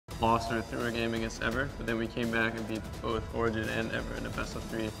lost our through game against Ever, but then we came back and beat both Origin and Ever in a best of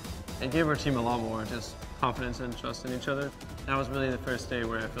 3. It gave our team a lot more just confidence and trust in each other. That was really the first day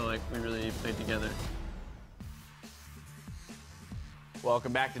where I feel like we really played together.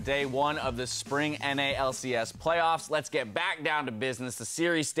 Welcome back to day 1 of the Spring NALCS playoffs. Let's get back down to business. The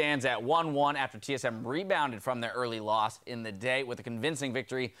series stands at 1-1 after TSM rebounded from their early loss in the day with a convincing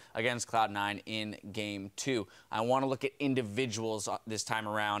victory against Cloud9 in Game 2. I want to look at individuals this time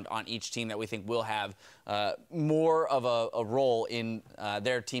around on each team that we think will have more of a role in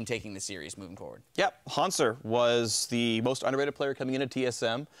their team taking the series moving forward. Yep, Hanser was the most underrated player coming into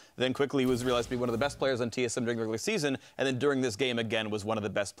TSM, then quickly was realized to be one of the best players on TSM during the regular season, and then during this game again was one of the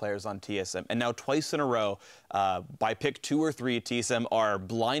best players on TSM. And now twice in a row, by pick 2 or 3, TSM are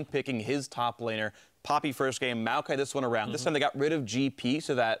blind picking his top laner. Poppy first game, Maokai this one around. This time they got rid of GP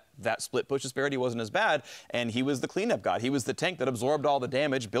so that split push disparity wasn't as bad, and he was the cleanup god. He was the tank that absorbed all the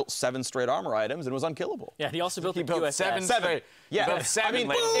damage, built 7 straight armor items, and was unkillable. Yeah, he also built the built QSS. 7 straight. Yeah, built 7 I mean,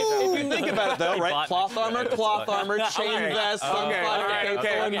 lanes. if you think about it though, right? Cloth armor, chain vest, I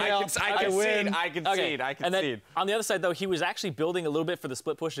concede. And then on the other side, though, he was actually building a little bit for the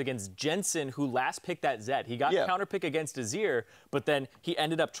split push against Jensen, who last picked that Zed. He got counter pick against Azir, but then he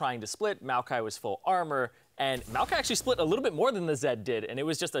ended up trying to split. Maokai was full armor. And Maokai actually split a little bit more than the Zed did, and it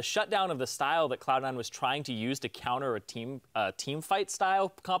was just a shutdown of the style that Cloud9 was trying to use to counter a team fight style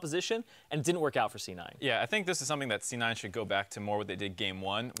composition, and it didn't work out for C9. Yeah, I think this is something that C9 should go back to more what they did Game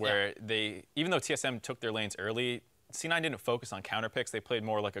 1, where they, even though TSM took their lanes early, C9 didn't focus on counter picks. They played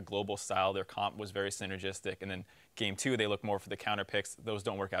more like a global style. Their comp was very synergistic, and then Game 2 they look more for the counter picks. Those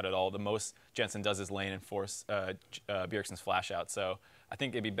don't work out at all. The most Jensen does is lane and force Bjergsen's flash out. So I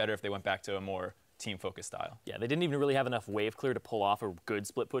think it'd be better if they went back to a more team-focused style. Yeah, they didn't even really have enough wave clear to pull off a good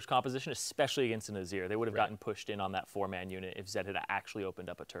split push composition, especially against an Azir. They would have gotten pushed in on that 4-man unit if Zed had actually opened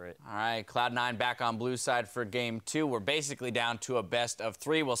up a turret. All right, Cloud9 back on blue side for Game 2. We're basically down to a best of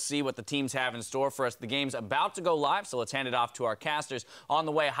 3. We'll see what the teams have in store for us. The game's about to go live, so let's hand it off to our casters. On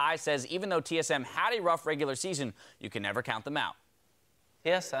the way, Hai says, even though TSM had a rough regular season, you can never count them out.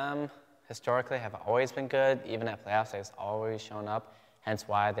 TSM historically have always been good. Even at playoffs, they've always shown up. Hence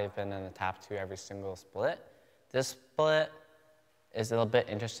why they've been in the top 2 every single split. This split is a little bit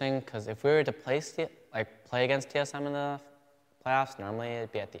interesting because if we were to play against TSM in the playoffs, normally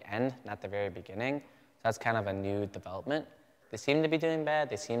it'd be at the end, not the very beginning. So that's kind of a new development. They seem to be doing bad.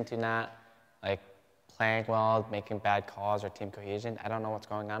 They seem to not playing well, making bad calls or team cohesion. I don't know what's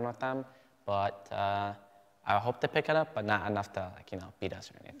going on with them, but I hope they pick it up, but not enough to beat us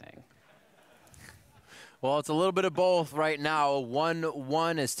or anything. Well, it's a little bit of both right now.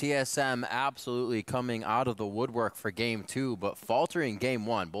 1-1 is TSM absolutely coming out of the woodwork for Game 2, but faltering Game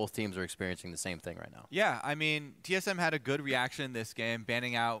 1. Both teams are experiencing the same thing right now. Yeah, I mean, TSM had a good reaction in this game,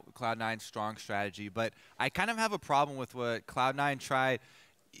 banning out Cloud9's strong strategy, but I kind of have a problem with what Cloud9 tried.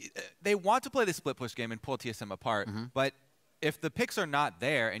 They want to play the split push game and pull TSM apart, but if the picks are not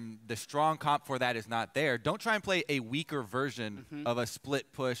there and the strong comp for that is not there, don't try and play a weaker version of a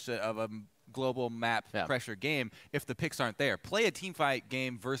split push, of a global map pressure game if the picks aren't there. Play a team fight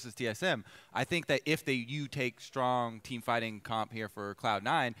game versus TSM. I think that if you take strong team fighting comp here for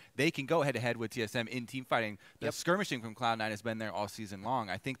Cloud9, they can go head-to-head with TSM in team fighting. The skirmishing from Cloud9 has been there all season long.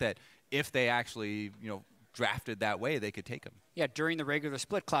 I think that if they actually drafted that way, they could take them. Yeah, during the regular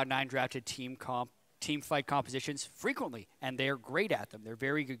split, Cloud9 drafted team fight compositions frequently, and they're great at them. They're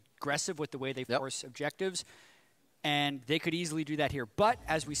very aggressive with the way they force objectives, and they could easily do that here. But,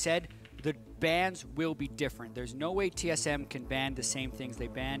 as we said, the bans will be different. There's no way TSM can ban the same things they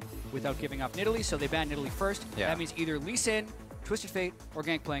banned without giving off Nidalee, so they banned Nidalee first. Yeah. That means either Lee Sin, Twisted Fate, or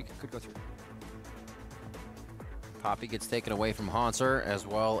Gangplank could go through. Poppy gets taken away from Hanser, as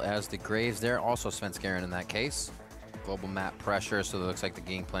well as the Graves there. Also Svenskeren in that case. Global map pressure, so it looks like the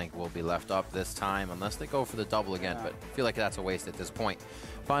Gangplank will be left up this time, unless they go for the double again, but I feel like that's a waste at this point.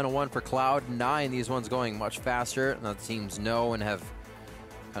 Final one for Cloud9. These ones going much faster. Now the teams know and have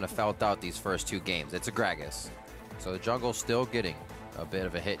kind of felt out these first 2 games. It's a Gragas. So the jungle's still getting a bit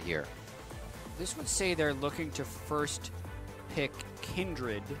of a hit here. This would say they're looking to first pick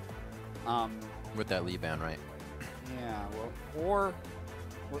Kindred. With that Lee ban, right? Yeah, or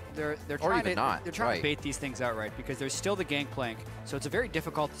they're trying to bait these things out, right? Because there's still the Gangplank, so it's a very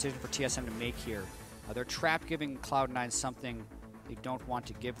difficult decision for TSM to make here. They're trapped giving Cloud9 something they don't want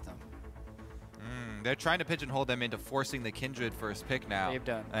to give them. They're trying to pigeonhole them into forcing the Kindred first pick now. They've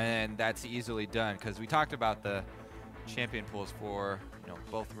done. And that's easily done, because we talked about the champion pools for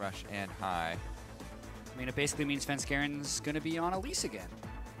both Rush and High. I mean, it basically means Svenskeren's going to be on Elise again,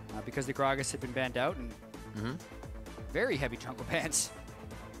 because the Gragas had been banned out, and very heavy jungle bans.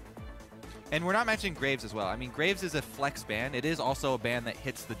 And we're not mentioning Graves as well. I mean, Graves is a flex ban. It is also a ban that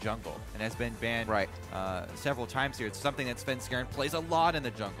hits the jungle and has been banned several times here. It's something that Svenskeren plays a lot in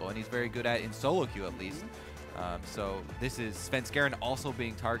the jungle, and he's very good at in solo queue at least. So this is Svenskeren also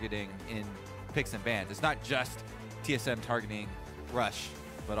being targeting in picks and bans. It's not just TSM targeting Rush,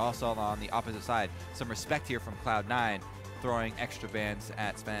 but also on the opposite side. Some respect here from Cloud9, throwing extra bans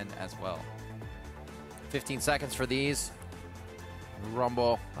at Sven as well. 15 seconds for these.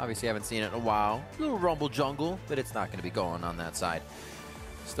 Rumble, obviously haven't seen it in a while. Little Rumble jungle, but it's not going to be going on that side.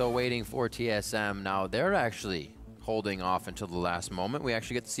 Still waiting for TSM. Now they're actually holding off until the last moment. We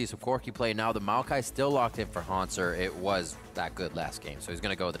actually get to see some Corki play now. The Maokai still locked in for Hanser. It was that good last game, so he's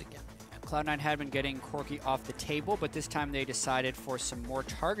going to go with it again. Cloud9 had been getting Corki off the table, but this time they decided for some more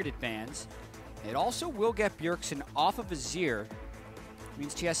targeted bans. It also will get Bjergsen off of Azir. It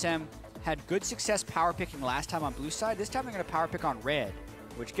means TSM had good success power picking last time on blue side. This time they're going to power pick on red,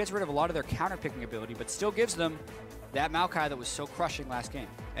 which gets rid of a lot of their counter picking ability, but still gives them that Maokai that was so crushing last game.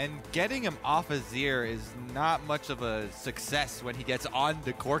 And getting him off Azir is not much of a success when he gets on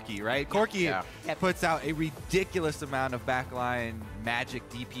to Corki, right? Corki puts out a ridiculous amount of backline magic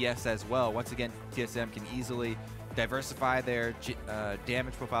DPS as well. Once again, TSM can easily diversify their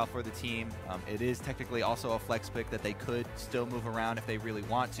damage profile for the team. It is technically also a flex pick that they could still move around if they really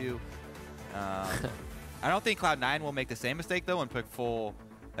want to. I don't think Cloud9 will make the same mistake, though, and put full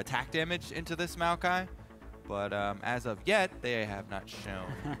attack damage into this Maokai. But as of yet, they have not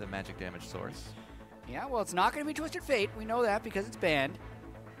shown the magic damage source. Yeah, well, it's not going to be Twisted Fate. We know that because it's banned.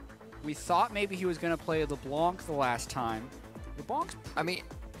 We thought maybe he was going to play LeBlanc the last time. LeBlanc's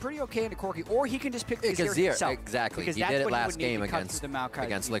pretty okay into Corki, or he can just pick the Azir himself. Exactly. Because he did it last game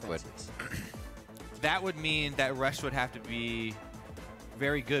against Liquid. That would mean that Rush would have to be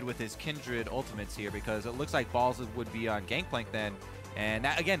very good with his Kindred ultimates here, because it looks like Balls would be on Gangplank then. And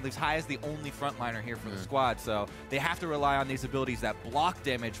that, again, leaves High as the only frontliner here for the squad, so they have to rely on these abilities that block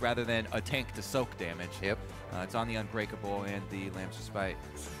damage rather than a tank to soak damage. Yep. It's on the Unbreakable and the Lamb's Respite.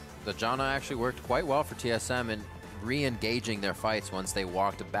 The Janna actually worked quite well for TSM in re-engaging their fights once they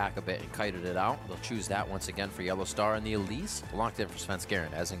walked it back a bit and kited it out. They'll choose that once again for Yellow Star, and the Elise locked in for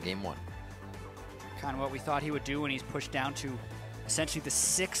Svenskeren, as in Game 1. Kind of what we thought he would do when he's pushed down to essentially the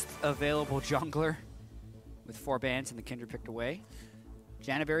 6th available jungler with 4 bans and the Kindred picked away.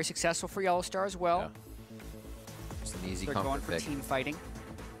 Janna very successful for Yellow Star as well. Yeah. Just an easy They're comfort going for pick. team fighting.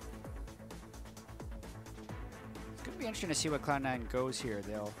 It's going to be interesting to see what Cloud9 goes here.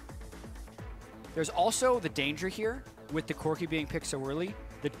 There's also the danger here with the Corki being picked so early.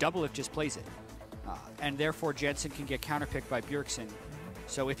 The Doublelift just plays it. And therefore Jensen can get counterpicked by Bjergsen.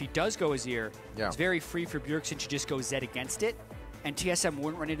 So if he does go Azir, it's very free for Bjergsen to just go Zed against it. And TSM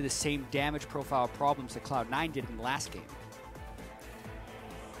wouldn't run into the same damage profile problems that Cloud9 did in the last game.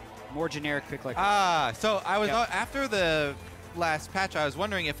 More generic pick like so I was after the last patch, I was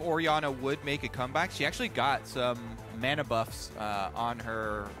wondering if Orianna would make a comeback. She actually got some mana buffs on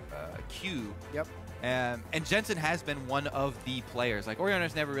her Q. Yep. And Jensen has been one of the players. Like,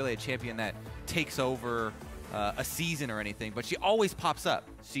 Orianna's never really a champion that takes over a season or anything, but she always pops up.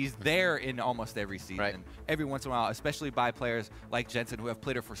 She's there in almost every season. Right. Every once in a while, especially by players like Jensen who have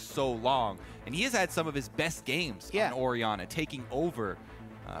played her for so long. And he has had some of his best games on Orianna, taking over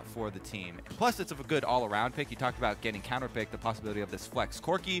for the team. Plus, it's a good all-around pick. You talked about getting counterpick, the possibility of this flex.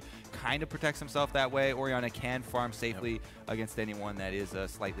 Corki kind of protects himself that way. Orianna can farm safely against anyone that is a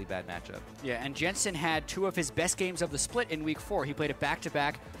slightly bad matchup. Yeah, and Jensen had 2 of his best games of the split in week 4. He played it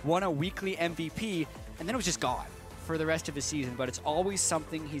back-to-back, won a weekly MVP, and then it was just gone for the rest of his season. But it's always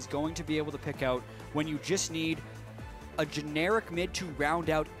something he's going to be able to pick out when you just need a generic mid to round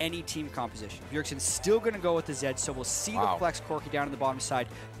out any team composition. Bjergsen's still going to go with the Zed, so we'll see the flex Corki down on the bottom side,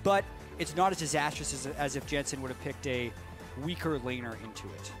 but it's not as disastrous as if Jensen would have picked a weaker laner into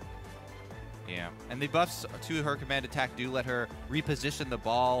it. Yeah, and the buffs to her command attack do let her reposition the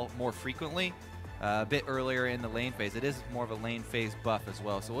ball more frequently, a bit earlier in the lane phase. It is more of a lane phase buff as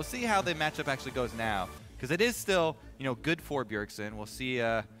well, so we'll see how the matchup actually goes now, because it is still, good for Bjergsen. We'll see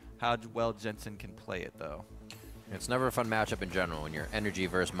how well Jensen can play it, though. It's never a fun matchup in general when you're energy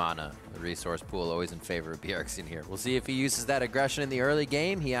versus mana. The resource pool always in favor of Bjergsen here. We'll see if he uses that aggression in the early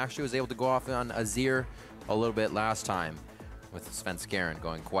game. He actually was able to go off on Azir a little bit last time with Svenskeren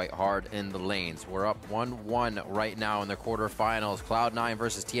going quite hard in the lanes. We're up 1-1 right now in the quarterfinals. Cloud9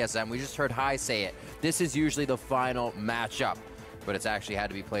 versus TSM. We just heard High say it. This is usually the final matchup, but it's actually had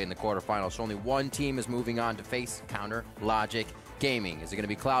to be played in the quarterfinals. So only one team is moving on to face Counter Logic Gaming. Is it going to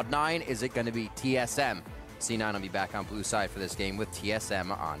be Cloud9? Is it going to be TSM? C9 will be back on blue side for this game with TSM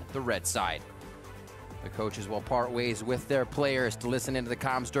on the red side. The coaches will part ways with their players to listen into the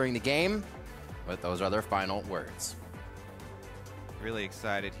comms during the game. But those are their final words. Really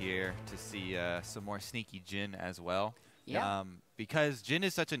excited here to see some more sneaky Jhin as well. Yeah. Because Jhin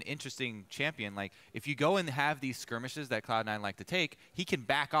is such an interesting champion. Like, if you go and have these skirmishes that Cloud9 like to take, he can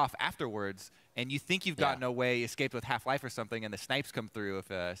back off afterwards, and you think you've gotten away, escaped with Half-Life or something, and the snipes come through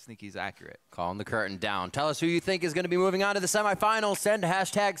if Sneaky's accurate. Calling the curtain down. Tell us who you think is going to be moving on to the semifinals. Send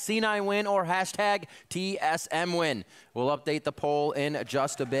hashtag C9win or hashtag TSMwin. We'll update the poll in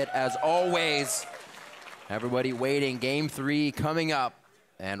just a bit, as always. Everybody waiting. Game 3 coming up.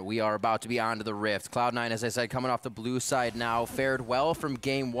 And we are about to be on to the Rift. Cloud9, as I said, coming off the blue side now. Fared well from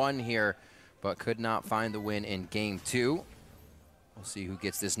Game 1 here, but could not find the win in Game 2. We'll see who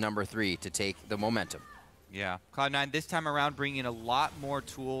gets this number 3 to take the momentum. Yeah, Cloud9 this time around bringing a lot more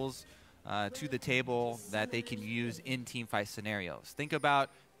tools to the table that they can use in teamfight scenarios. Think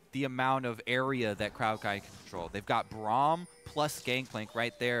about the amount of area that Cloud9 can control. They've got Braum plus Gangplank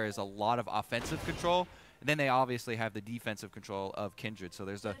right there is a lot of offensive control. And then they obviously have the defensive control of Kindred. So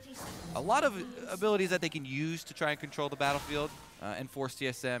there's a lot of abilities that they can use to try and control the battlefield and force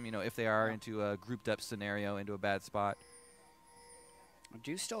TSM, you know, if they are into a grouped up scenario, into a bad spot. I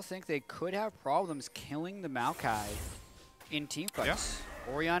do still think they could have problems killing the Maokai in teamfights.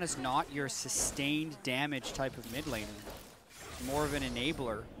 Yeah. Orion is not your sustained damage type of mid laner. More of an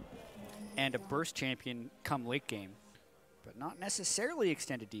enabler and a burst champion come late game, but not necessarily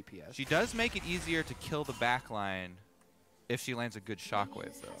extended DPS. She does make it easier to kill the backline if she lands a good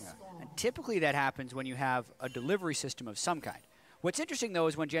shockwave, though. Yeah. And typically that happens when you have a delivery system of some kind. What's interesting, though,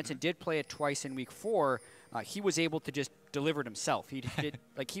 is when Jensen did play it twice in week 4, he was able to just deliver it himself. He did,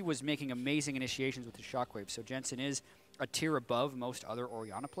 like, he was making amazing initiations with his shockwave. So Jensen is a tier above most other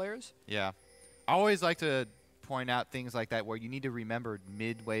Orianna players. Yeah. I always like to point out things like that where you need to remember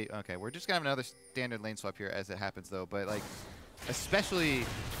midway. Okay, we're just going to have another standard lane swap here as it happens, though. But, like, especially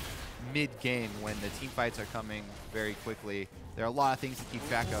mid-game when the team fights are coming very quickly, there are a lot of things to keep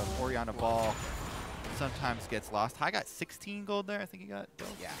track of. Orianna ball sometimes gets lost. I got 16 gold there, I think he got.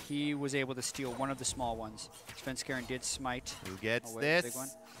 Yeah, he was able to steal one of the small ones. Svenskeren did smite. Who gets away this? The big one.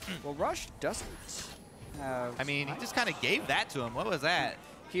 Well, Rush doesn't have I mean, smite. he just kind of gave that to him. What was that?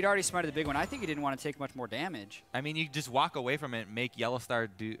 He'd already smited the big one. I think he didn't want to take much more damage. I mean, you just walk away from it and make Yellowstar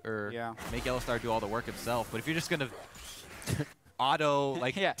do, make Yellowstar do all the work himself. But if you're just gonna auto,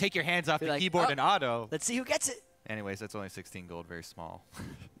 like, take your hands off the keyboard and auto. Let's see who gets it. Anyways, that's only 16 gold. Very small.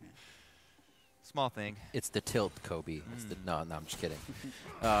 Small thing. It's the tilt, Kobe. It's the, no, I'm just kidding.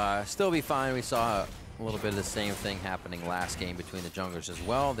 Still be fine. We saw a little bit of the same thing happening last game between the junglers as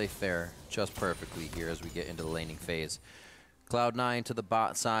well. They fare just perfectly here as we get into the laning phase. Cloud9 to the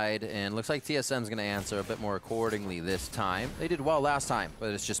bot side, and looks like TSM's going to answer a bit more accordingly this time. They did well last time, but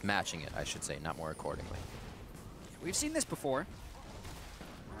it's just matching it, I should say, not more accordingly. We've seen this before.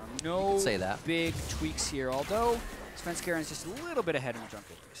 No say that. Big tweaks here, although Svenskeren's just a little bit ahead in the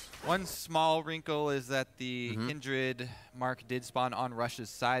jungle race. One small wrinkle is that the Kindred mark did spawn on Rush's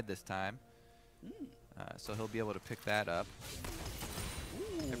side this time. So he'll be able to pick that up.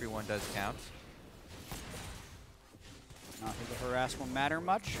 Everyone does count. Not that the harass won't matter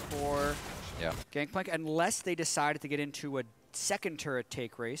much for Gangplank unless they decided to get into a second turret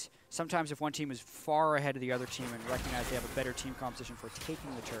take race. Sometimes if one team is far ahead of the other team and recognize they have a better team composition for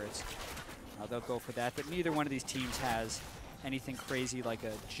taking the turrets, they'll go for that. But neither one of these teams has anything crazy like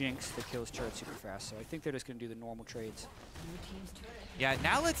a Jinx that kills turrets super fast. So I think they're just going to do the normal trades. Yeah,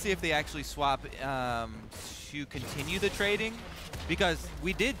 now let's see if they actually swap to continue the trading. Because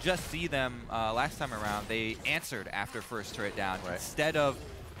we did just see them last time around. They answered after first turret down instead of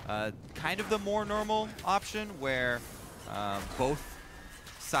kind of the more normal option where both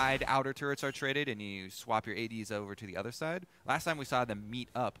side outer turrets are traded and you swap your ADs over to the other side. Last time we saw them meet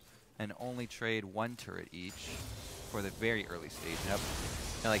up and only trade one turret each for the very early stage.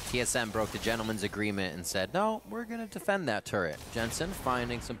 And like TSM broke the gentleman's agreement and said, no, we're going to defend that turret. Jensen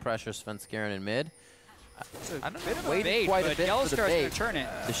finding some pressure, Svenskeren in mid. I don't know. Waiting quite a bit for the bait. Gonna turn it.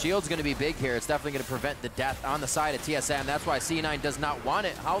 The shield's going to be big here. It's definitely going to prevent the death on the side of TSM. That's why C9 does not want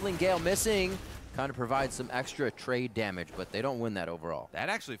it. Howling Gale missing kind of provides some extra trade damage, but they don't win that overall. That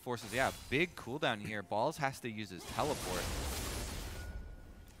actually forces, big cooldown here. Balls has to use his teleport.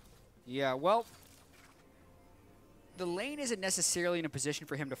 Yeah, well, the lane isn't necessarily in a position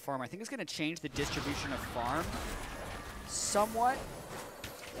for him to farm. I think it's going to change the distribution of farm somewhat.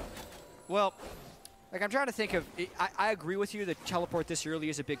 Well, like, I'm trying to think of, I agree with you that teleport this early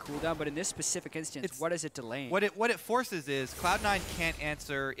is a big cooldown, but in this specific instance, what is it delaying? What it forces is Cloud9 can't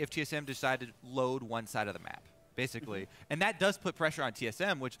answer if TSM decided to load one side of the map, basically. And that does put pressure on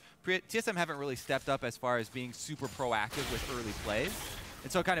TSM, which TSM haven't really stepped up as far as being super proactive with early plays.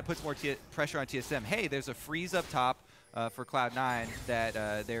 And so it kind of puts more pressure on TSM. Hey, there's a freeze up top for Cloud9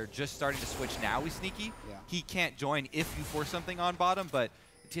 that they're just starting to switch now with Sneaky. Yeah. He can't join if you force something on bottom, but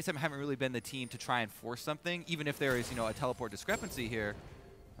TSM haven't really been the team to try and force something, even if there is, you know, a teleport discrepancy here.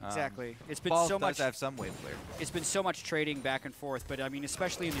 Exactly. It's been Balls so much. does have some wave clear. It's been so much trading back and forth, but I mean,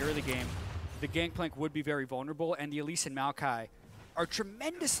 especially in the early game, the Gangplank would be very vulnerable, and the Elise and Maokai are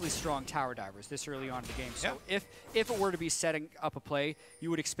tremendously strong tower divers this early on in the game. So if it were to be setting up a play,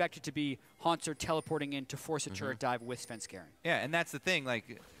 you would expect it to be Haunter teleporting in to force a turret dive with Svenskeren. Yeah, and that's the thing.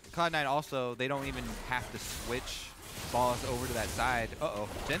 Like Cloud9 also, they don't even have to switch balls over to that side. Uh-oh,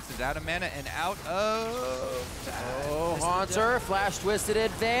 Jensen's out of mana and out of time. Oh, Haunter, flash twisted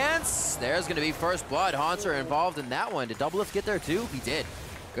advance. There's going to be first blood. Haunter involved in that one. Did Doublelift get there too? He did.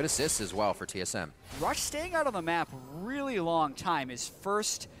 Good assists as well for TSM. Rush staying out on the map really long time. His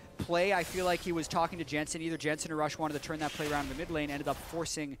first play, I feel like he was talking to Jensen. Either Jensen or Rush wanted to turn that play around in the mid lane, ended up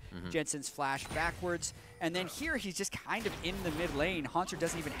forcing Jensen's flash backwards. And then here, he's just kind of in the mid lane. Haunter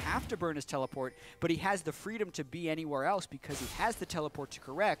doesn't even have to burn his teleport, but he has the freedom to be anywhere else because he has the teleport to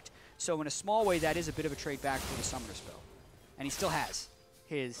correct. So in a small way, that is a bit of a trade back for the summoner spell. And he still has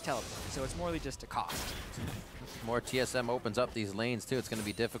his teleport, so it's morely just a cost. More TSM opens up these lanes too. It's going to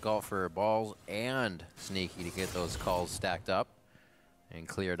be difficult for Balls and Sneaky to get those calls stacked up and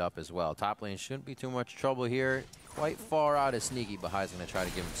cleared up as well. Top lane shouldn't be too much trouble here. Quite far out is Sneaky, but High's going to try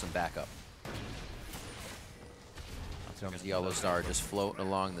to give him some backup. Comes Yellow Star just floating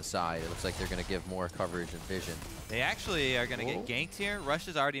along the side. It looks like they're going to give more coverage and vision. They actually are going to get ganked here. Rush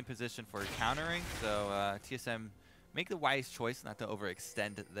is already in position for countering, so TSM make the wise choice not to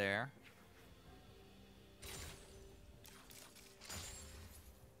overextend there.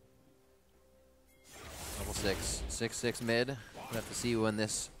 Level 6, 6-6 mid. We'll have to see when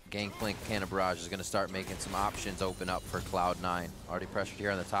this Gangplank Cannon Barrage is going to start making some options open up for Cloud9. Already pressured here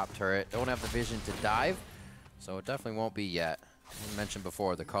on the top turret. Don't have the vision to dive, so it definitely won't be yet. As I mentioned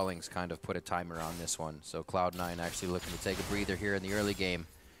before, the Cullings kind of put a timer on this one, so Cloud9 actually looking to take a breather here in the early game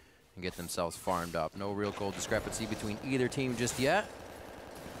and get themselves farmed up. No real goal discrepancy between either team just yet.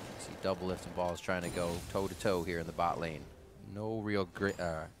 See Doublelift and Balls trying to go toe-to-toe here in the bot lane. No real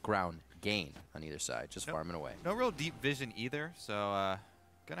ground gain on either side, just farming away. No real deep vision either, so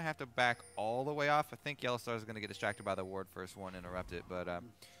gonna have to back all the way off. I think Yellow Star is gonna get distracted by the ward first one, interrupt it, but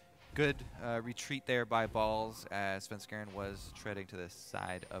good retreat there by Balls as Svenskeren was treading to the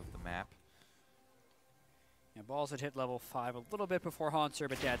side of the map. Yeah, Balls had hit level 5 a little bit before Haunter,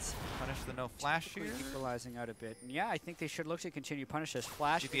 but that's Punish the no flash here. Equalizing out a bit. And yeah, I think they should look to continue punish this.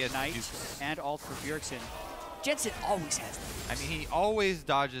 Flash, GPS Ignite, dupes. and ult for Bjergsen. Jensen always has them. I mean, he always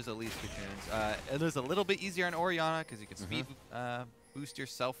dodges Elise cocoons. It is a little bit easier on Orianna because you can speed boost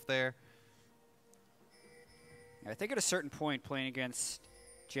yourself there. I think at a certain point playing against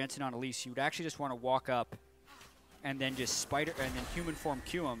Jensen on Elise, you would actually just want to walk up and then just spider and then human form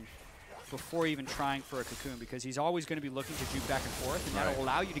Q him before even trying for a cocoon, because he's always going to be looking to juke back and forth, and that'll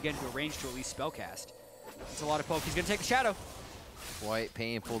allow you to get into a range to at least spellcast. It's a lot of poke. He's going to take the shadow. Quite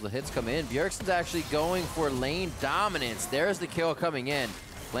painful. The hits come in. Bjergsen's actually going for lane dominance. There's the kill coming in.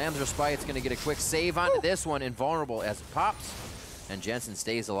 Lamb's Respite's going to get a quick save onto this one, invulnerable as it pops. And Jensen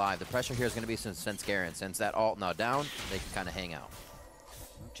stays alive. The pressure here is going to be since Svenskeren. Since that ult now down, they can kind of hang out.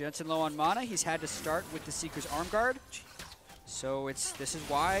 Jensen low on mana. He's had to start with the Seeker's arm guard. So this is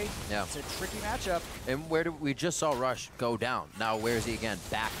why it's a tricky matchup. And where did we just saw Rush go down? Now where is he again?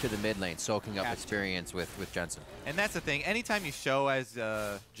 Back to the mid lane, soaking up experience with Jensen. And that's the thing. Anytime you show as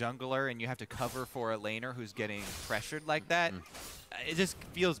a jungler and you have to cover for a laner who's getting pressured like that, it just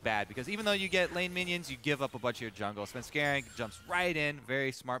feels bad, because even though you get lane minions, you give up a bunch of your jungle. Svenskeren jumps right in,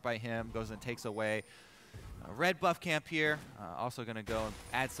 very smart by him, goes and takes away red buff camp here. Also going to go and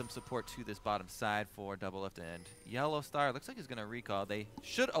add some support to this bottom side for Doublelift and Yellow Star. Looks like he's going to recall. They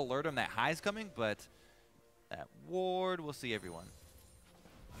should alert him that High's coming, but that ward, we'll see everyone.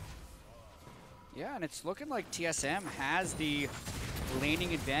 Yeah, and it's looking like TSM has the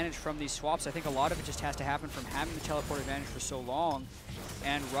laning advantage from these swaps. I think a lot of it just has to happen from having the teleport advantage for so long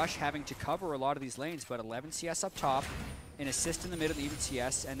and Rush having to cover a lot of these lanes, but 11 CS up top, an assist in the middle, even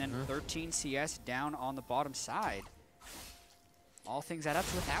CS, and then 13 CS down on the bottom side. All things add up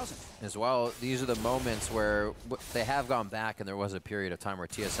to 1,000. As well, these are the moments where they have gone back, and there was a period of time where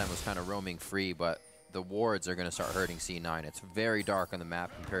TSM was kind of roaming free, but the wards are going to start hurting C9. It's very dark on the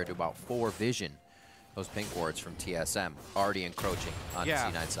map compared to about 4 vision. Those pink wards from TSM already encroaching on the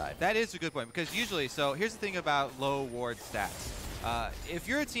C9 side. That is a good point, because usually, so here's the thing about low ward stats. If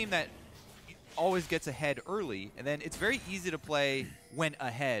you're a team that always gets ahead early, and then it's very easy to play when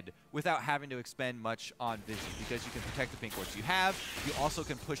ahead without having to expend much on vision, because you can protect the pink wards you have. You also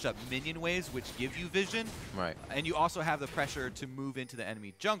can push up minion waves, which give you vision. Right. And you also have the pressure to move into the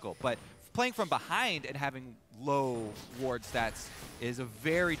enemy jungle. But playing from behind and having low ward stats is a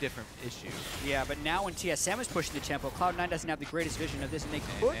very different issue. Yeah, but now when TSM is pushing the tempo, Cloud9 doesn't have the greatest vision of this, and they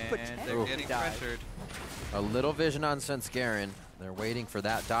could potentially they're getting dive. pressured. A little vision on Svenskeren. They're waiting for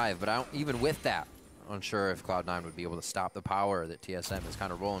that dive, but even with that, unsure if Cloud9 would be able to stop the power that TSM is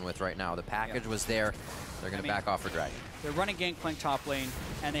kind of rolling with right now. The package was there. They're going to back off for Dragon. They're running Gangplank top lane,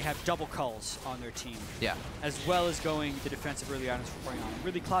 and they have double culls on their team. Yeah. As well as going the defensive early items for Orion.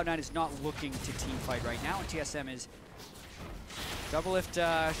 Really, Cloud9 is not looking to team fight right now, and TSM is double lift. Should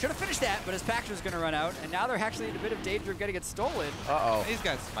have finished that, but his package was going to run out, and now they're actually in a bit of danger of getting it stolen. Uh-oh. He's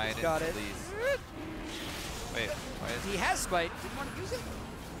got smite. Got it. Wait, why is He has smite. Didn't want to use it.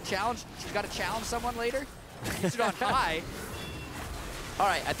 Challenge. He's got to challenge someone later. Use it on high. All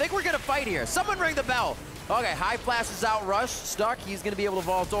right, I think we're going to fight here. Someone ring the bell. Okay, high flash is out. Rush stuck. He's going to be able to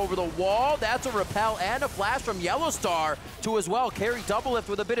vault over the wall. That's a repel and a flash from Yellowstar to as well carry double lift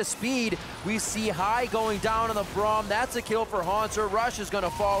with a bit of speed. We see High going down on the Braum. That's a kill for Haunter. Rush is going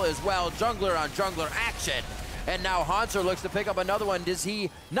to fall as well. Jungler on jungler action. And now Haunter looks to pick up another one. Does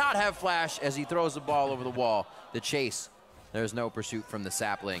he not have flash as he throws the ball over the wall? The chase. There's no pursuit from the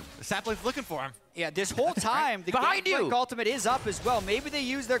sapling. The sapling's looking for him. Yeah, this whole time, the Behind Gangplank you. ultimate is up as well. Maybe they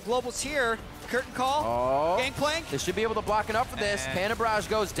use their globals here. Curtain call. Oh. Gangplank. They should be able to block it up for this. Panda Barrage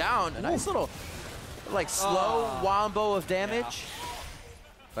goes down. A nice little, like, slow wombo of damage.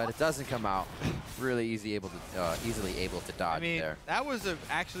 But it doesn't come out. Really easily able to dodge there. That was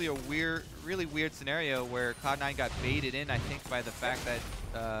actually a really weird scenario where Cloud9 got baited in, I think, by the fact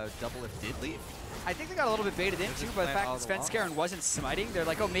that Double Lift did leave. I think they got a little bit baited in, too, by the fact that Svenskeren wasn't smiting. They're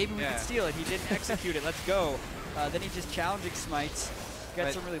like, oh, maybe we can steal it. He didn't execute it. Let's go. Then he just challenging smites,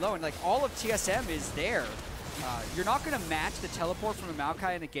 gets him really low. And, like, all of TSM is there. You're not going to match the teleport from a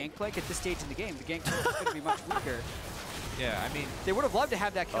Maokai and the Gangplank at this stage in the game. The Gangplank is going to be much weaker. Yeah, I mean, they would have loved to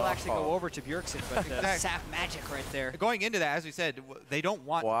have that kill actually go over to Bjergsen, but the sap magic right there. Going into that, as we said, they don't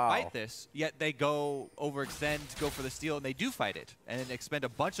want to fight this, yet they go overextend, go for the steal, and they do fight it, and expend a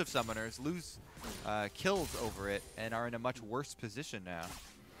bunch of summoners, lose kills over it, and are in a much worse position now.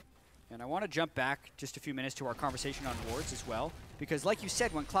 And I want to jump back just a few minutes to our conversation on wards as well, because like you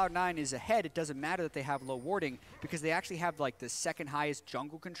said, when Cloud9 is ahead, it doesn't matter that they have low warding, because they actually have like the second highest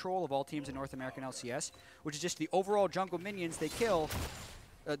jungle control of all teams in North American LCS, which is just the overall jungle minions they kill,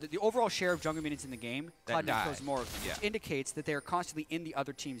 the overall share of jungle minions in the game. Cloud9 kills more, which indicates that they are constantly in the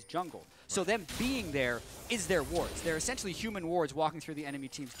other team's jungle. So them being there is their wards. They're essentially human wards walking through the enemy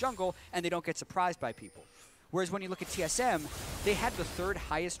team's jungle, and they don't get surprised by people. Whereas when you look at TSM, they had the third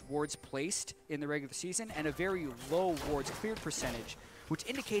highest wards placed in the regular season and a very low wards cleared percentage, which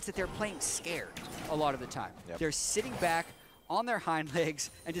indicates that they're playing scared a lot of the time. They're sitting back on their hind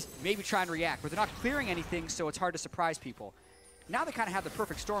legs and just maybe trying to react, but they're not clearing anything, so it's hard to surprise people. Now they kind of have the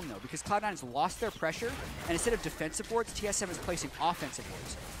perfect storm, though, because Cloud9 has lost their pressure, and instead of defensive wards, TSM is placing offensive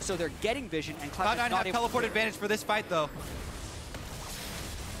wards. So they're getting vision, and Cloud9 have teleport advantage for this fight, though.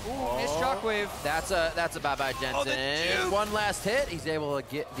 Ooh, missed shockwave. That's a bye-bye Jensen. One last hit. He's able to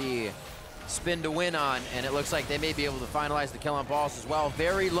get the spin to win on, and it looks like they may be able to finalize the kill on balls as well.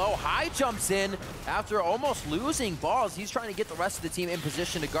 Very low. High jumps in after almost losing balls. He's trying to get the rest of the team in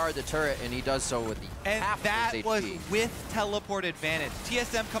position to guard the turret, and he does so with the half that of his was HP. with teleport advantage.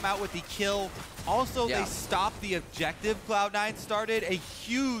 TSM come out with the kill. Also, they stopped the objective Cloud9 started. A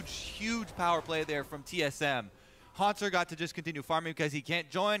huge power play there from TSM. Haunter got to just continue farming because he can't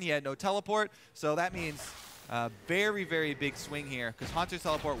join. He had no teleport. So that means very big swing here because Haunter's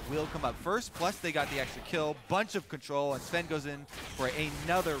teleport will come up first. Plus, they got the extra kill, bunch of control, and Sven goes in for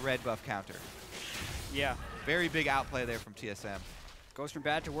another red buff counter. Yeah. Very big outplay there from TSM. Goes from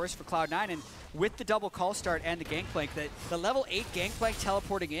bad to worse for Cloud9, and with the double call start and the Gangplank, the level 8 Gangplank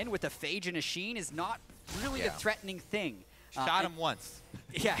teleporting in with a Phage and a Sheen is not really a threatening thing. Shot him once.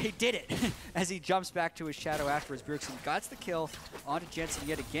 Yeah, he did it as he jumps back to his shadow afterwards. Bjergsen got the kill onto Jensen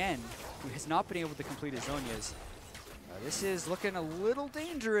yet again, who has not been able to complete his Zhonya's. This is looking a little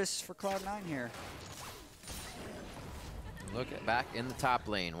dangerous for Cloud9 here. Look at back in the top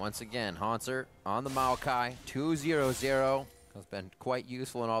lane. Once again, Haunter on the Maokai, 2-0-0. Has been quite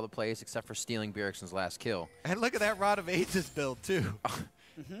useful in all the plays except for stealing Bjergsen's last kill. And look at that Rod of Ages build, too.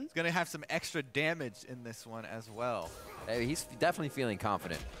 He's going to have some extra damage in this one as well. Hey, he's definitely feeling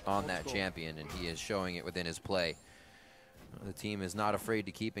confident on that champion, and he is showing it within his play. The team is not afraid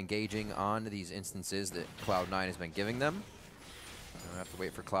to keep engaging on these instances that Cloud9 has been giving them. I have to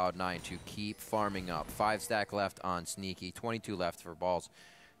wait for Cloud9 to keep farming up. 5 stack left on Sneaky, 22 left for Balls,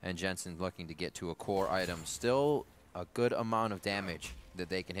 and Jensen looking to get to a core item. Still a good amount of damage that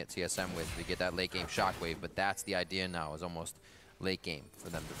they can hit TSM with to get that late game shockwave, but that's the idea now, is almost late game for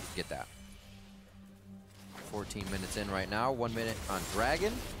them to get that. 14 minutes in right now, 1 minute on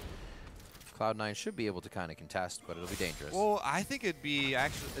Dragon. Cloud9 should be able to kind of contest, but it'll be dangerous. Well, I think it'd be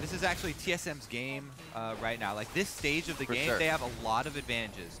this is actually TSM's game right now. Like this stage of the game, sure. They have a lot of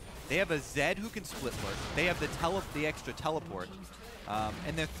advantages. They have a Zed who can split push. They have the extra teleport.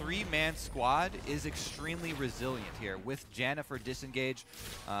 And their 3-man squad is extremely resilient here. With Jennifer disengage,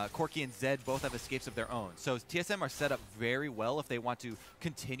 Corki and Zed both have escapes of their own. So TSM are set up very well if they want to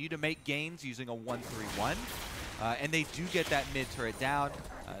continue to make gains using a 1-3-1. And they do get that mid turret down.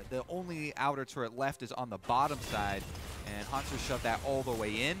 The only outer turret left is on the bottom side, and Hanser shoved that all the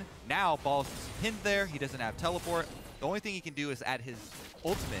way in. Now Balls is pinned there. He doesn't have teleport. The only thing he can do is add his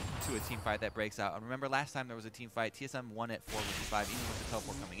ultimate to a team fight that breaks out. And remember, last time there was a team fight, TSM won at 4v5, even with the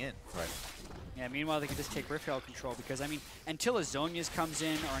teleport coming in. Right. Yeah, meanwhile, they can just take Riftwell control because, I mean, until a Zhonya's comes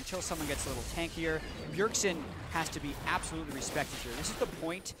in or until someone gets a little tankier, Bjergsen has to be absolutely respected here. This is the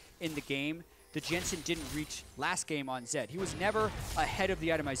point in the game that Jensen didn't reach last game on Zed. He was never ahead of the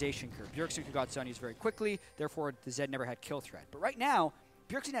itemization curve. Bjergsen got Zhonya's very quickly, therefore the Zed never had kill threat. But right now,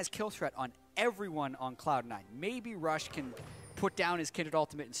 Bjergsen has kill threat on everyone on Cloud9. Maybe Rush can put down his Kindred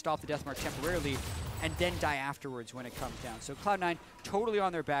ultimate and stop the Deathmark temporarily and then die afterwards when it comes down. So Cloud9 totally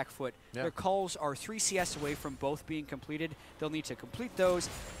on their back foot. Yeah. Their calls are 3 CS away from both being completed. They'll need to complete those,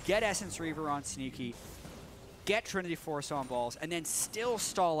 get Essence Reaver on Sneaky, get Trinity Force on Balls, and then still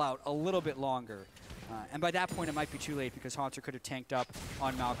stall out a little bit longer. And by that point, it might be too late because Hanser could have tanked up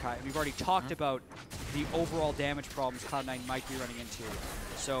on Maokai. And we've already talked about the overall damage problems Cloud9 might be running into.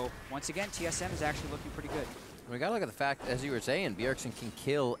 So once again, TSM is actually looking pretty good. We gotta look at the fact, as you were saying, Bjergsen can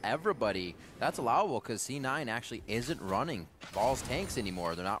kill everybody. That's allowable because C9 actually isn't running Balls tanks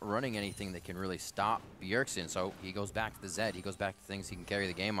anymore. They're not running anything that can really stop Bjergsen. So he goes back to the Zed. He goes back to things he can carry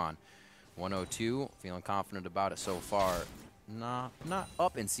the game on. 102, feeling confident about it so far. Not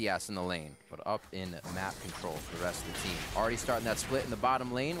up in CS in the lane, but up in map control for the rest of the team. Already starting that split in the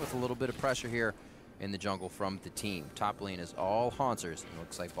bottom lane with a little bit of pressure here in the jungle from the team. Top lane is all Hansers, and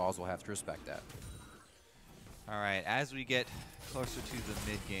looks like Balls will have to respect that. All right, as we get closer to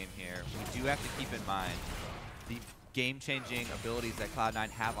the mid game here, we do have to keep in mind the game-changing abilities that Cloud9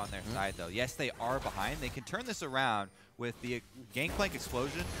 have on their side, though. Yes, they are behind. They can turn this around with the Gangplank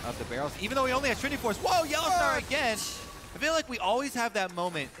explosion of the barrels, even though he only has Trinity Force. Whoa, Yellow Star again! I feel like we always have that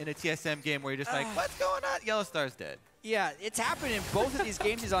moment in a TSM game where you're just like, what's going on? Yellow Star's dead. Yeah, it's happened in both of these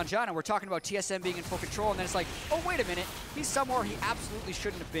games he's on John, and we're talking about TSM being in full control, and then it's like, oh, wait a minute, he's somewhere he absolutely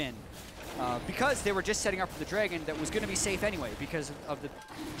shouldn't have been. Because they were just setting up for the Dragon that was going to be safe anyway because of the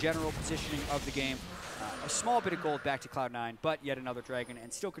general positioning of the game. A small bit of gold back to Cloud9, but yet another Dragon,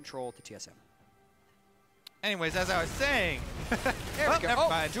 and still control to TSM. Anyways, as I was saying, there we go.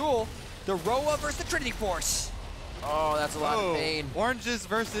 Oh, duel. The Roa versus the Trinity Force. Oh, that's a lot of pain. Oranges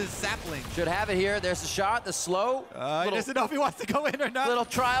versus Sapling. Should have it here. There's the shot, the slow. He doesn't know if he wants to go in or not. Little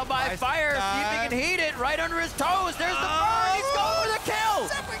trial by fire. See if he can heat it right under his toes. There's the burn. He's going for the kill.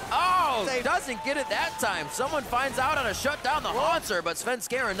 Oh, doesn't get it that time. Someone finds out how to shut down the Haunter, but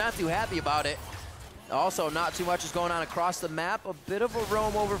Svenskeren not too happy about it. Also, not too much is going on across the map. A bit of a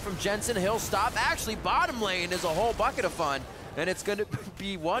roam over from Jensen. He'll stop. Actually, bottom lane is a whole bucket of fun, and it's going to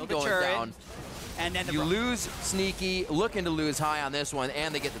be one going down. And then you lose Sneaky, looking to lose high on this one,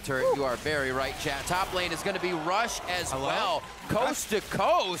 and they get the turret. You are very right, chat. Top lane is going to be Rush as well. Coast to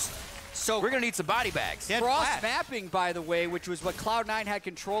coast. So we're going to need some body bags. Cross-mapping, by the way, which was what Cloud9 had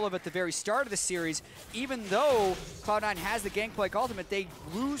control of at the very start of the series. Even though Cloud9 has the Gangplank ultimate, they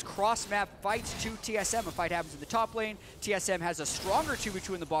lose cross-map fights to TSM. A fight happens in the top lane. TSM has a stronger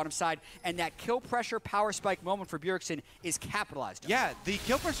 2v2 in the bottom side, and that kill pressure power spike moment for Bjergsen is capitalized on. Yeah, the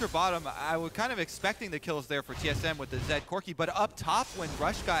kill pressure bottom, I was kind of expecting the kills there for TSM with the Zed Corki, but up top when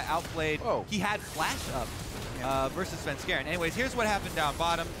Rush got outplayed, he had flash up. Versus Svenskeren. Anyways, here's what happened down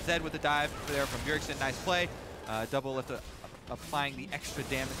bottom. Zed with the dive there from Bjergsen. Nice play. Double lift applying the extra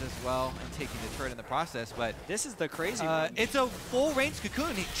damage as well and taking the turret in the process. But this is the crazy one. It's a full range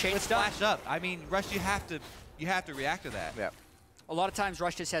cocoon. He changed flash up. I mean, Rush, you have to react to that. Yeah. A lot of times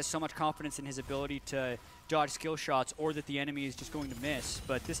Rush just has so much confidence in his ability to dodge skill shots or that the enemy is just going to miss.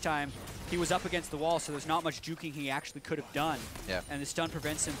 But this time he was up against the wall, so there's not much juking he actually could have done. Yeah. And the stun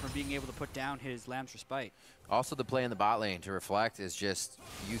prevents him from being able to put down his Lamb's Respite. Also, the play in the bot lane to reflect is just,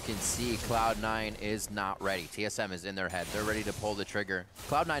 you can see Cloud9 is not ready. TSM is in their head. They're ready to pull the trigger.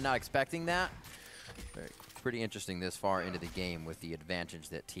 Cloud9 not expecting that. pretty interesting this far into the game with the advantage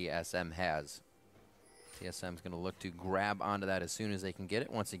that TSM has. TSM's going to look to grab onto that as soon as they can get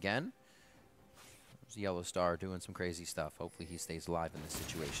it. Once again, there's Yellow Star doing some crazy stuff. Hopefully he stays alive in this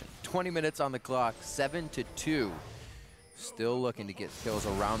situation. 20 minutes on the clock, 7-2. Still looking to get kills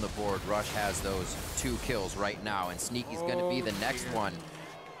around the board. Rush has those 2 kills right now, and Sneaky's going to be the next one.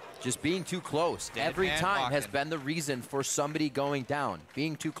 Just being too close every time has been the reason for somebody going down.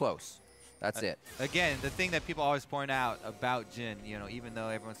 Being too close. That's it. Again, the thing that people always point out about Jin, you know, even though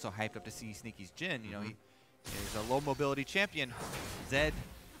everyone's so hyped up to see Sneaky's Jin, you know, he's a low mobility champion. Zed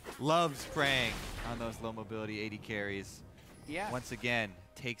loves preying on those low mobility AD carries. Yeah. Once again,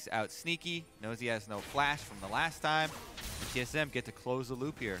 takes out Sneaky, knows he has no flash from the last time. The TSM get to close the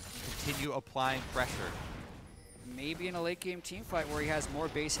loop here, continue applying pressure. Maybe in a late game team fight where he has more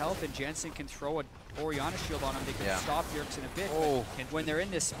base health and Jensen can throw a Orianna shield on him, they can stop Bjergsen a bit. But when they're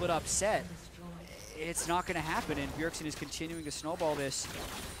in this split up set, it's not going to happen, and Bjergsen is continuing to snowball this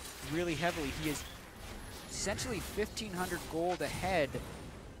really heavily. He is essentially 1,500 gold ahead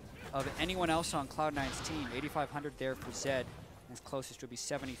of anyone else on Cloud9's team. 8,500 there for Zed. His closest would be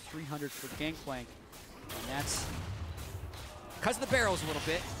 7,300 for Gangplank. And that's because of the barrels a little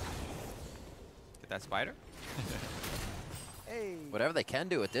bit. Get that spider? Hey. Whatever they can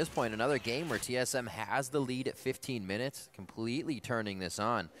do at this point, another game where TSM has the lead at 15 minutes, completely turning this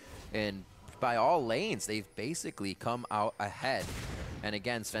on. And by all lanes, they've basically come out ahead. And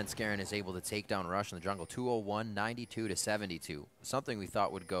again, Svenskeren is able to take down Rush in the jungle, 201, 92 to 72. Something we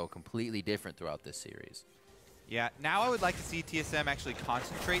thought would go completely different throughout this series. Yeah, now I would like to see TSM actually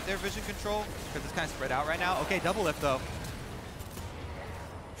concentrate their vision control, because it's kind of spread out right now. Okay, double lift though.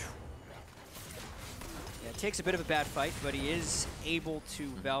 Yeah, it takes a bit of a bad fight, but he is able to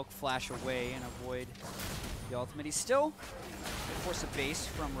Valk flash away and avoid the ultimate. He's still going to force a base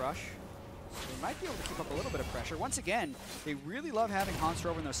from Rush. So he might be able to keep up a little bit of pressure. Once again, they really love having Hanser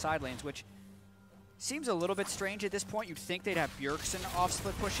over in those side lanes, which seems a little bit strange at this point. You'd think they'd have Bjergsen off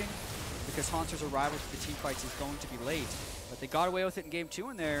split pushing, because Hanser's arrival to the team fights is going to be late. But they got away with it in game 2,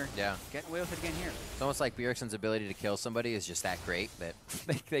 and they're getting away with it again here. It's almost like Bjergsen's ability to kill somebody is just that great that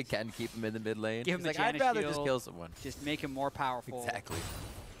they can keep him in the mid lane. Give him like, the I'd rather just kill someone. Just make him more powerful. Exactly.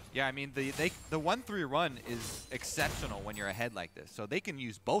 Yeah, I mean, the 1-3 run is exceptional when you're ahead like this. So they can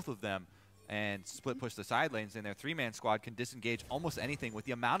use both of them and split push the side lanes, and their 3-man squad can disengage almost anything. With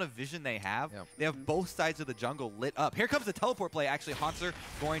the amount of vision they have, they have both sides of the jungle lit up. Here comes the teleport play, actually. Hanser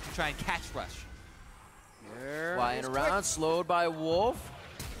going to try and catch Rush. Flying around, slowed by Wolf.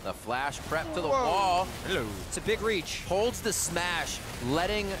 The flash prep to the wall. Hello. It's a big reach. Holds the smash,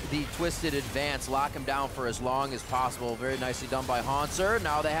 letting the Twisted advance, lock him down for as long as possible. Very nicely done by Hanser.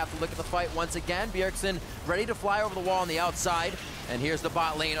 Now they have to look at the fight once again. Bjergsen ready to fly over the wall on the outside. And here's the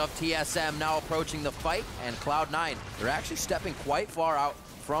bot lane of TSM now approaching the fight. And Cloud9, they're actually stepping quite far out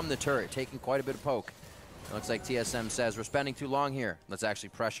from the turret, taking quite a bit of poke. It looks like TSM says, we're spending too long here. Let's actually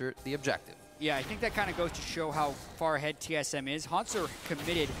pressure the objective. Yeah, I think that kind of goes to show how far ahead TSM is. Hanser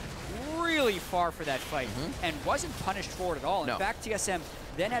committed really far for that fight and wasn't punished for it at all. In fact, TSM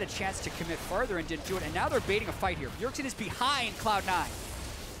then had a chance to commit further and didn't do it, and now they're baiting a fight here. Bjergsen is behind Cloud9.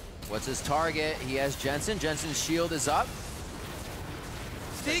 What's his target? He has Jensen. Jensen's shield is up.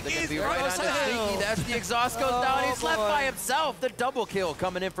 Sneaky's right on Sneaky. That's the exhaust goes down. He's left by himself. The double kill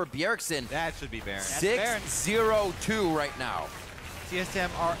coming in for Bjergsen. That should be Baron. 6-0-2 right now. TSM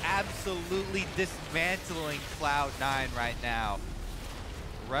are absolutely dismantling Cloud9 right now.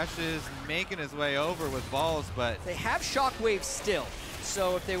 Rush is making his way over with balls, but they have Shockwave still.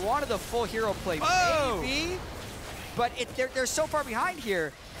 So if they wanted the full hero play, maybe. But they're so far behind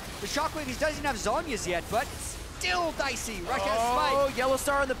here. The Shockwave, he doesn't have Zhonya's yet, but it's still dicey. Rush has Smite. Yellow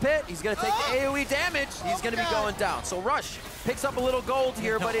Star in the pit. He's going to take the AoE damage. He's going to be going down. So Rush picks up a little gold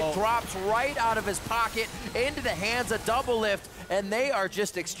here, but it drops right out of his pocket into the hands of Double Lift, and they are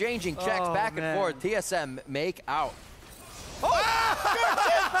just exchanging checks back and forth. TSM make out.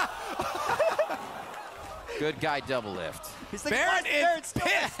 Good guy, Double Lift. He's like, Baron is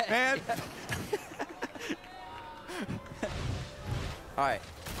pissed, man. All right,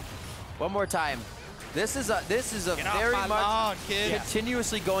 one more time. This is a very much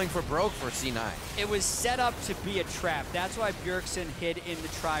continuously going for broke for C9. It was set up to be a trap. That's why Bjergsen hid in the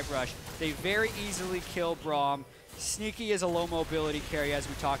tri-brush. They very easily kill Braum. Sneaky is a low mobility carry, as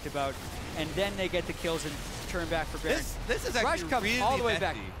we talked about, and then they get the kills and turn back for Baron. This is actually Rush comes really all the way messy.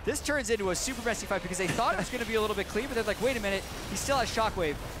 back. This turns into a super messy fight because they thought it was going to be a little bit clean, but they're like, wait a minute, he still has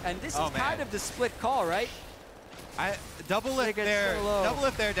Shockwave. And this is kind of the split call, right? Double Lift there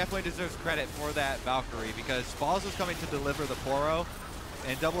definitely deserves credit for that Valkyrie, because Balls was coming to deliver the Poro,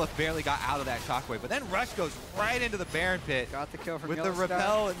 and Doublelift barely got out of that shockwave. But then Rush goes right into the Baron pit. Got the kill from With the Yellowstone.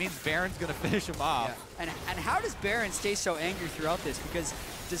 repel, it means Baron's going to finish him off. Yeah. And how does Baron stay so angry throughout this? Because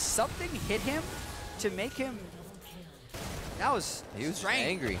does something hit him to make him... That was He was strange.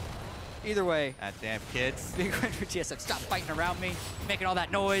 angry. Either way. That damn kids. Big win for TSM. Stop fighting around me, making all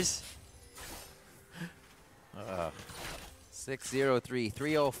that noise. 603,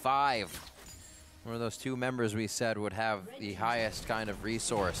 305. One of those two members we said would have the highest kind of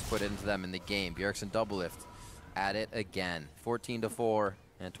resource put into them in the game. Bjergsen Doublelift at it again. 14-4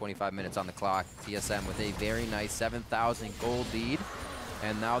 and 25 minutes on the clock. TSM with a very nice 7,000 gold lead.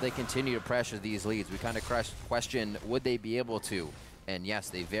 And now they continue to pressure these leads. We kind of question, would they be able to? And yes,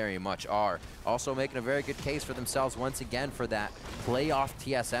 they very much are. Also making a very good case for themselves once again for that playoff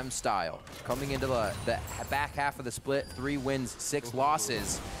TSM style. Coming into the back half of the split, 3 wins, 6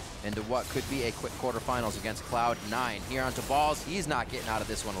 losses, into what could be a quick quarterfinals against Cloud9. Here onto balls, he's not getting out of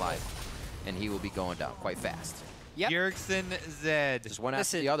this one alive. And he will be going down quite fast. Yep. Bjergsen Zed. Just one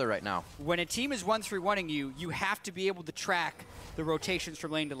after the other right now. When a team is 1-3-1ing you, you have to be able to track the rotations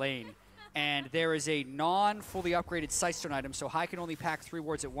from lane to lane. And there is a non-fully upgraded Sightstone item, so Hai can only pack 3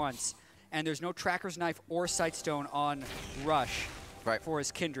 wards at once. And there's no Tracker's Knife or Sightstone on Rush for his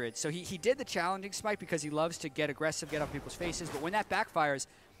Kindred. So he did the challenging smite because he loves to get aggressive, get up people's faces. But when that backfires,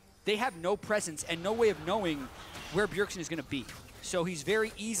 they have no presence and no way of knowing where Bjergsen is going to be. So he's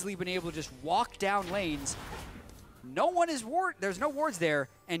very easily been able to just walk down lanes. No one is there's no wards there,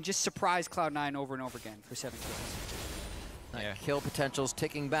 and just surprise Cloud9 over and over again for 7 kills. That kill potential's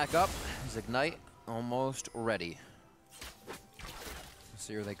ticking back up. Is Ignite almost ready?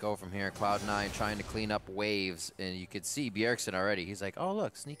 See where they go from here. Cloud9 trying to clean up waves, and you could see Bjergsen already. He's like, oh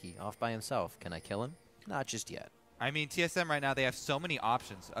look, Sneaky off by himself. Can I kill him? Not just yet. I mean, TSM right now, they have so many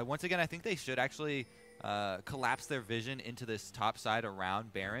options. Once again, I think they should actually collapse their vision into this top side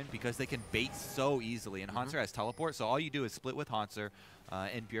around Baron because they can bait so easily. And Hanser has teleport, so all you do is split with Hanser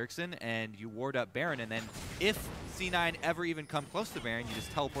and Bjergsen, and you ward up Baron. And then if C9 ever even come close to Baron, you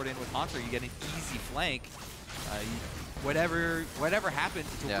just teleport in with Hanser. You get an easy flank. Whatever happens,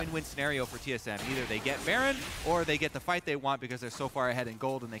 it's a win-win scenario for TSM. Either they get Baron or they get the fight they want because they're so far ahead in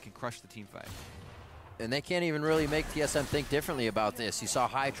gold and they can crush the team fight. And they can't even really make TSM think differently about this. You saw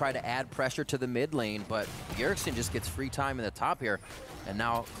Hai try to add pressure to the mid lane, but Bjergsen just gets free time in the top here. And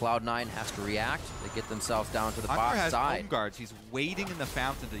now Cloud9 has to react. They get themselves down to the bot has side. home guards. He's waiting in the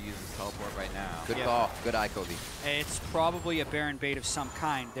fountain to use his teleport right now. Good call. Good eye, Kobe. It's probably a Baron bait of some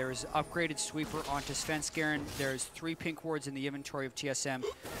kind. There is upgraded sweeper onto Svenskeren. There's 3 pink wards in the inventory of TSM.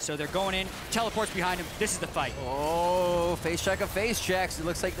 So they're going in. Teleports behind him. This is the fight. Oh, face check of face checks. It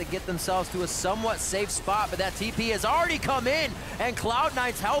looks like they get themselves to a somewhat safe spot, but that TP has already come in, and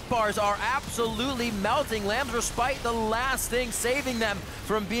Cloud9's health bars are absolutely melting. Lamb's Respite, the last thing saving them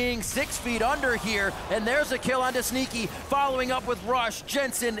from being 6 feet under here, and there's a kill onto Sneaky, following up with Rush.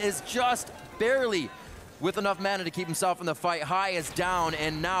 Jensen is just barely with enough mana to keep himself in the fight. Hai is down,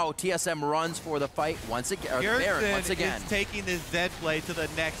 and now TSM runs for the fight once again. Baron once again is taking this Zed play to the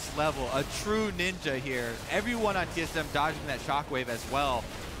next level. A true ninja here. Everyone on TSM dodging that shockwave as well.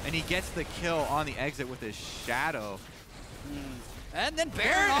 And he gets the kill on the exit with his shadow. And then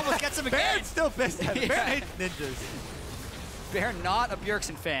Baron almost gets him again. Baron's still pissed at him. Baron hates ninjas. Baron not a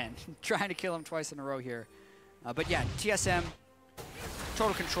Bjergsen fan. Trying to kill him twice in a row here. But yeah, TSM,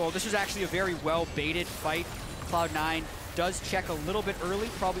 total control. This was actually a very well-baited fight. Cloud9 does check a little bit early,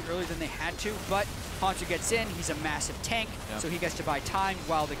 probably earlier than they had to, but Hanser gets in. He's a massive tank, so he gets to buy time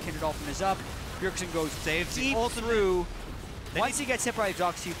while the Kindred Dolphin is up. Bjergsen goes deep through. Once he gets hit by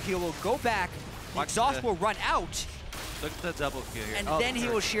exhaust, he will go back. The exhaust will run out. Look at the double kill here. And then he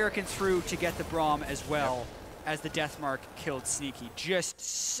will shuriken through to get the Braum as well, as the Deathmark killed Sneaky. Just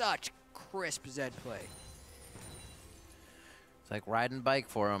such crisp Zed play. It's like riding bike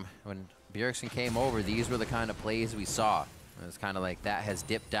for him. When Bjergsen came over, these were the kind of plays we saw. It was kind of like that has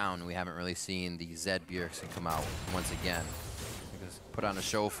dipped down. We haven't really seen the Zed Bjergsen come out once again. Put on a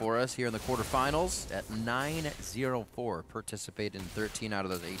show for us here in the quarterfinals at 9-0-4. Participated in 13 out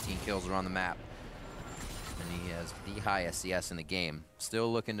of those 18 kills around the map. And he has the highest CS in the game.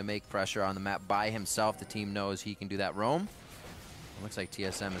 Still looking to make pressure on the map by himself. The team knows he can do that roam. It looks like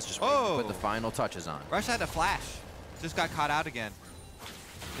TSM is just waiting to put the final touches on. Rush had a flash. Just got caught out again.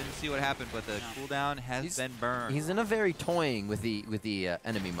 Didn't see what happened, but the cooldown has been burned. He's in a very toying with the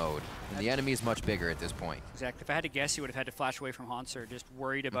enemy mode. And the enemy is much bigger at this point. Exactly. If I had to guess, he would have had to flash away from Hanser, just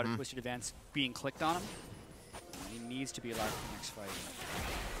worried about a twisted advance being clicked on him. He needs to be alive for the next fight.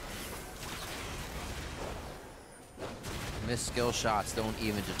 Missed skill shots don't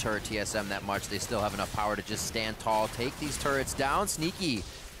even deter TSM that much. They still have enough power to just stand tall, take these turrets down. Sneaky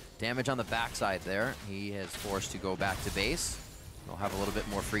damage on the backside there. He is forced to go back to base. They'll have a little bit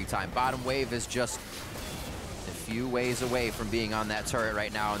more free time. Bottom wave is just a few ways away from being on that turret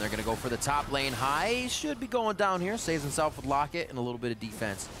right now, and they're gonna go for the top lane. High should be going down here. Saves himself with Locket and a little bit of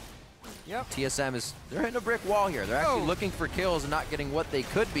defense. Yep. TSM is, they're hitting a brick wall here. They're actually looking for kills and not getting what they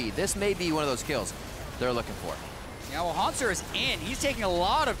could be. This may be one of those kills they're looking for. Yeah, well, Hanser is in. He's taking a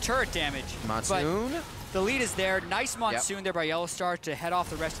lot of turret damage. Monsoon. But the lead is there. Nice Monsoon there by Yellow Star to head off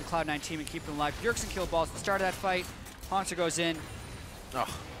the rest of the Cloud9 team and keep them alive. Bjergsen killed balls at the start of that fight. Hanser goes in. Oh.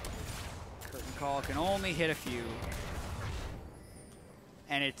 Curtain Call can only hit a few.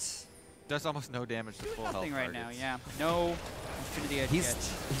 And it's Does almost no damage to full health nothing right targets. now, yeah. No Infinity Edge He's yet.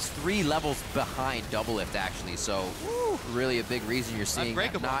 3 levels behind Double Lift, actually, so really a big reason you're seeing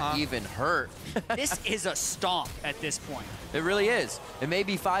that not even hurt. This is a stomp at this point. It really is. It may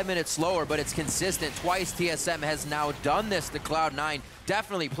be 5 minutes slower, but it's consistent. Twice TSM has now done this to Cloud9,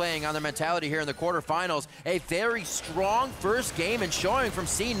 definitely playing on their mentality here in the quarterfinals. A very strong first game and showing from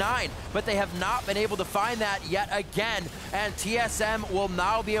C9, but they have not been able to find that yet again, and TSM will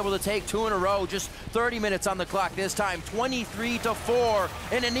now be able to take 2 in a row, just 30 minutes on the clock this time, 23-4,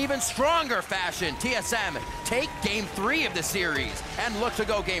 in an even stronger fashion. TSM take game 3 of the series and look to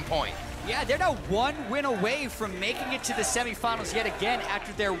go game point. Yeah, they're now 1 win away from making it to the semifinals yet again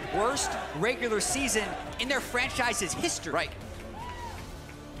after their worst regular season in their franchise's history. Right.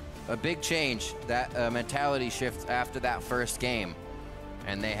 A big change, that mentality shift after that first game,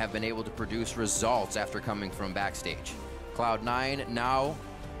 and they have been able to produce results after coming from backstage. Cloud9 now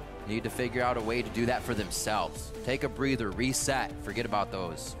need to figure out a way to do that for themselves. Take a breather, reset, forget about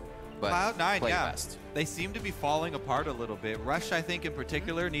those. But Cloud9, play yeah, best. they seem to be falling apart a little bit. Rush, I think, in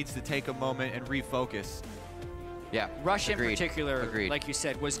particular, needs to take a moment and refocus. Yeah, Rush agreed. in particular, Agreed. like you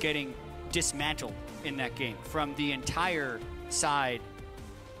said, was getting dismantled in that game from the entire side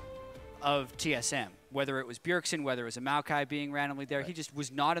of TSM. Whether it was Bjergsen, whether it was a Maokai being randomly there, he just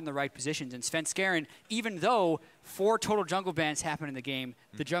was not in the right positions. And Svenskeren, even though 4 total jungle bans happened in the game,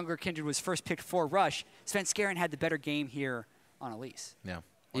 the jungler Kindred was first picked for Rush, Svenskeren had the better game here on Elise. Yeah.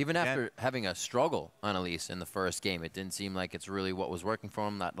 Even after having a struggle on Elise in the first game, it didn't seem like it's really what was working for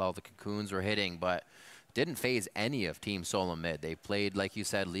him. Not all the cocoons were hitting, but didn't phase any of Team Solo Mid. They played, like you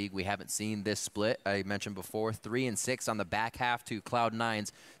said, League. We haven't seen this split. I mentioned before, 3-6 on the back half to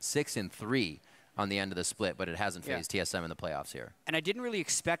Cloud9's 6-3 on the end of the split, but it hasn't phased TSM in the playoffs here. And I didn't really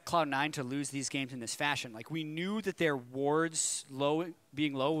expect Cloud9 to lose these games in this fashion. Like, we knew that their wards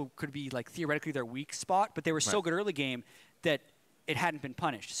being low could be, like, theoretically their weak spot, but they were so good early game that it hadn't been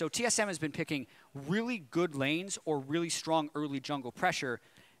punished. So TSM has been picking really good lanes or really strong early jungle pressure,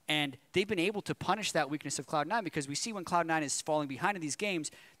 and they've been able to punish that weakness of Cloud9 because we see when Cloud9 is falling behind in these games,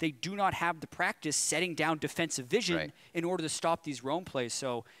 they do not have the practice setting down defensive vision in order to stop these roam plays.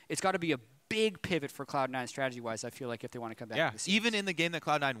 So it's got to be a big pivot for Cloud9 strategy-wise, I feel like, if they want to come back to the series. Even in the game that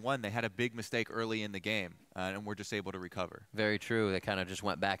Cloud9 won, they had a big mistake early in the game, and we're just able to recover. Very true. They kind of just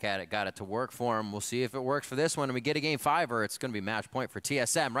went back at it, got it to work for them. We'll see if it works for this one, and we get a game 5, or it's going to be match point for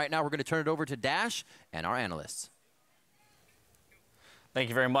TSM. Right now, we're going to turn it over to Dash and our analysts. Thank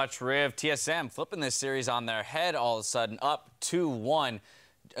you very much, Riv. TSM flipping this series on their head all of a sudden, up 2-1.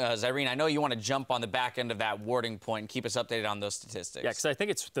 Zyrene, I know you want to jump on the back end of that warding point and keep us updated on those statistics. Yeah, because I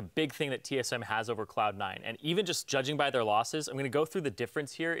think it's the big thing that TSM has over Cloud9. And even just judging by their losses, I'm going to go through the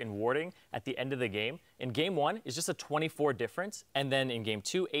difference here in warding at the end of the game. In game 1, it's just a 24 difference. And then in game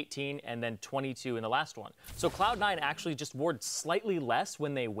 2, 18, and then 22 in the last one. So Cloud9 actually just ward slightly less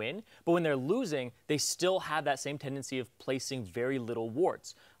when they win. But when they're losing, they still have that same tendency of placing very little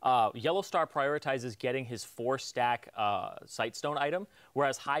wards. Yellow Star prioritizes getting his 4-stack Sightstone item,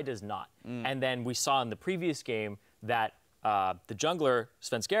 whereas High does not. And then we saw in the previous game that the jungler,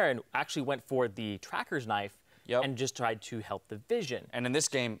 Svenskeren, actually went for the Tracker's Knife and just tried to help the vision. And in this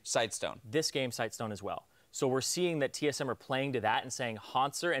game, Sightstone. This game, Sightstone as well. So we're seeing that TSM are playing to that and saying,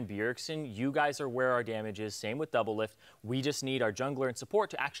 Hanser and Bjergsen, you guys are where our damage is. Same with Double Lift. We just need our jungler and support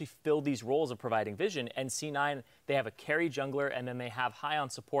to actually fill these roles of providing vision. And C9, they have a carry jungler, and then they have High on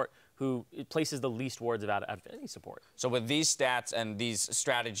support, who places the least wards out of any support. So with these stats and these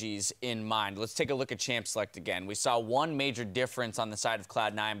strategies in mind, let's take a look at Champ Select again. We saw one major difference on the side of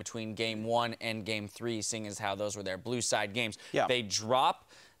Cloud9 between Game 1 and Game 3, seeing as how those were their blue side games. Yeah. They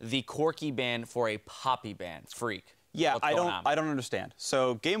drop the Corki ban for a Poppy ban. Freak. Yeah, I don't understand.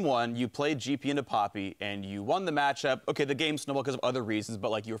 So game 1, you played GP into Poppy, and you won the matchup. Okay, the game snowballed because of other reasons, but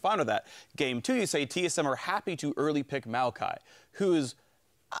like you were fine with that. Game 2, you say TSM are happy to early pick Maokai, who's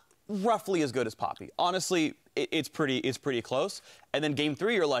roughly as good as Poppy. Honestly, it's pretty close. And then game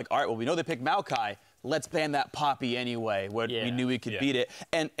 3, you're like, all right, well, we know they picked Maokai. Let's ban that Poppy anyway. We knew we could beat it.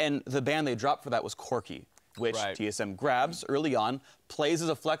 And the ban they dropped for that was Corki, which TSM grabs early on, plays as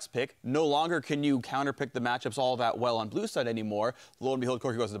a flex pick. No longer can you counterpick the matchups all that well on blue side anymore. Lo and behold,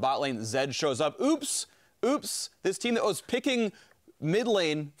 Corki goes to the bot lane. Zed shows up. Oops. This team that was picking mid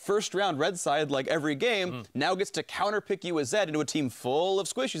lane, first round red side like every game, now gets to counterpick you as Zed into a team full of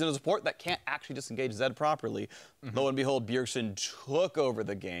squishies and a support that can't actually disengage Zed properly. Lo and behold, Bjergsen took over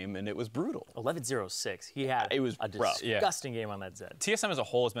the game, and it was brutal. 11-0-6. He had a disgusting game on that Zed. TSM as a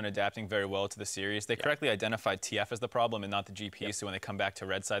whole has been adapting very well to the series. They correctly identified TF as the problem and not the GP, so when they come back to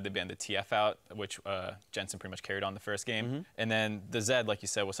red side, they banned the TF out, which Jensen pretty much carried on the first game. And then the Zed, like you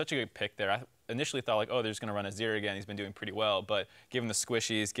said, was such a good pick there. I initially thought, like, oh, they're just going to run a Zero again. He's been doing pretty well, but given the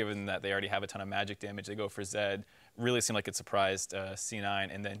squishies, given that they already have a ton of magic damage, they go for Zed. Really seemed like it surprised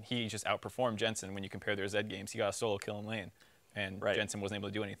C9, and then he just outperformed Jensen when you compare their Zed games. He got a solo kill in lane, and Jensen wasn't able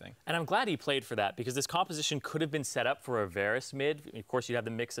to do anything. And I'm glad he played for that, because this composition could have been set up for a Varus mid. Of course, you'd have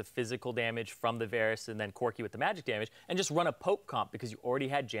the mix of physical damage from the Varus and then Corki with the magic damage, and just run a poke comp because you already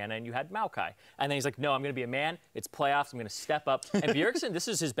had Janna and you had Maokai. And then he's like, no, I'm going to be a man. It's playoffs. I'm going to step up. And Bjergsen, this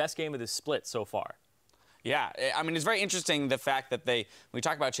is his best game of this split so far. Yeah, I mean, it's very interesting the fact that we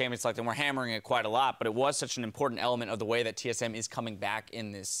talk about Champion Select and we're hammering it quite a lot, but it was such an important element of the way that TSM is coming back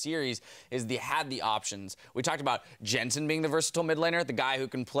in this series, is they had the options. We talked about Jensen being the versatile mid laner, the guy who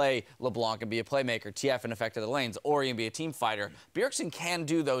can play LeBlanc and be a playmaker, TF and affect other lanes, or he can be a team fighter. Bjergsen can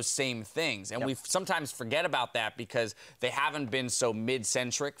do those same things, and we sometimes forget about that because they haven't been so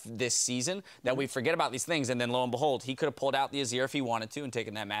mid-centric this season that we forget about these things, and then lo and behold, he could have pulled out the Azir if he wanted to and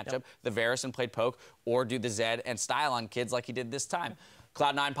taken that matchup, the Varus and played poke, or do the Zed and style on kids like he did this time.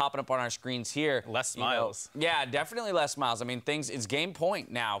 Cloud9 popping up on our screens here. Less smiles. Yeah, definitely less smiles. I mean, it's game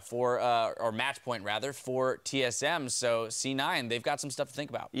point now for, or match point rather, for TSM. So C9, they've got some stuff to think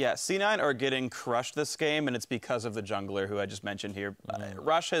about. Yeah, C9 are getting crushed this game, and it's because of the jungler who I just mentioned here.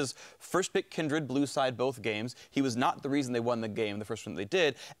 Rush has first pick Kindred, blue side, both games. He was not the reason they won the game, the first one they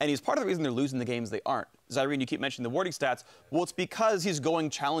did, and he's part of the reason they're losing the games they aren't. Zyrene, you keep mentioning the warding stats. Well, it's because he's going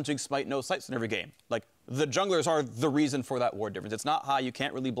challenging smite no sights in every game. Like, the junglers are the reason for that ward difference. It's not high. You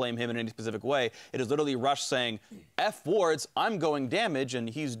can't really blame him in any specific way. It is literally Rush saying, F wards, I'm going damage, and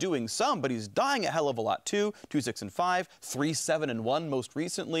he's doing some, but he's dying a hell of a lot too. 2, 6, and 5, 3, 7, and 1 most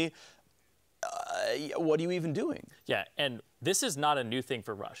recently. What are you even doing? Yeah, and this is not a new thing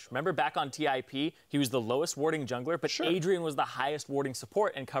for Rush. Remember back on TIP, he was the lowest warding jungler, but Adrian was the highest warding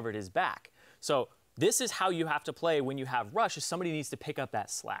support and covered his back. So this is how you have to play when you have Rush, is somebody needs to pick up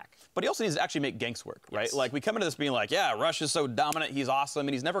that slack. But he also needs to actually make ganks work, right? Like, we come into this being like, yeah, Rush is so dominant, he's awesome,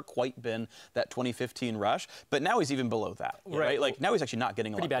 and he's never quite been that 2015 Rush, but now he's even below that, right? Like, now he's actually not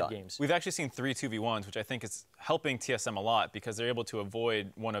getting a lot done. Pretty bad games. We've actually seen 3 2v1s, which I think is helping TSM a lot because they're able to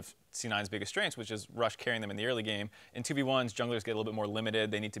avoid one of C9's biggest strengths, which is Rush carrying them in the early game. In 2v1s, junglers get a little bit more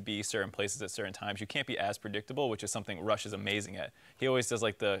limited. They need to be certain places at certain times. You can't be as predictable, which is something Rush is amazing at. He always does,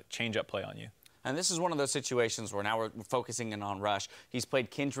 like, the change-up play on you. And this is one of those situations where now we're focusing in on Rush. He's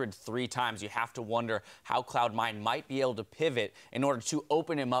played Kindred 3 times. You have to wonder how Cloud9 might be able to pivot in order to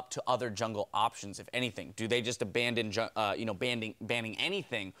open him up to other jungle options, if anything. Do they just abandon, banning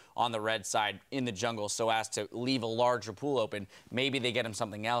anything on the red side in the jungle so as to leave a larger pool open? Maybe they get him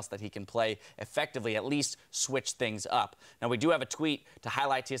something else that he can play effectively, at least switch things up. Now, we do have a tweet to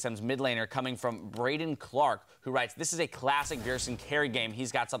highlight TSM's mid laner coming from Braden Clark, who writes, this is a classic Bjergsen carry game.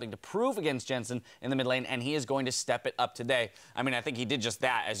 He's got something to prove against Jensen in the mid lane, and he is going to step it up today. I mean, I think he did just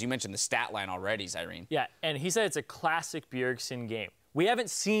that, as you mentioned the stat line already, Zyrene. Yeah, and he said it's a classic Bjergsen game. We haven't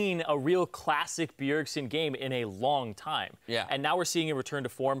seen a real classic Bjergsen game in a long time. Yeah. And now we're seeing a return to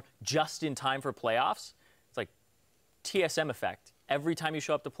form just in time for playoffs. It's like TSM effect. Every time you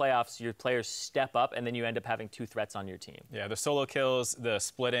show up to playoffs, your players step up, and then you end up having 2 threats on your team. Yeah, the solo kills, the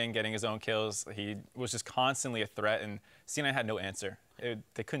splitting, getting his own kills, he was just constantly a threat, and C9 had no answer.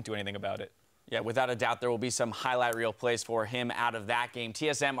 They couldn't do anything about it. Yeah, without a doubt, there will be some highlight reel plays for him out of that game.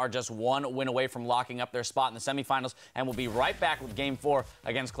 TSM are just 1 win away from locking up their spot in the semifinals, and we'll be right back with Game 4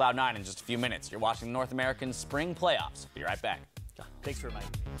 against Cloud9 in just a few minutes. You're watching the North American Spring Playoffs. Be right back. Thanks for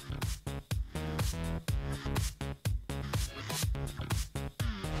reminding me.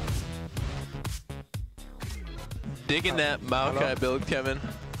 Digging that Maokai build, Kevin.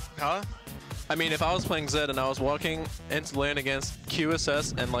 Huh? I mean, if I was playing Zed and I was walking into lane against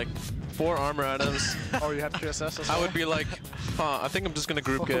QSS and like 4 armor items. Oh, you have QSS as well? I would be like, I think I'm just going to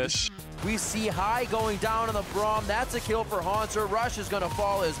group gash. We see High going down on the Braum. That's a kill for Haunter. Rush is going to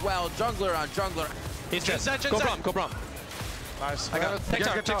fall as well. Jungler on jungler. He's dead. Go Braum, go Braum. Nice. I got it. Take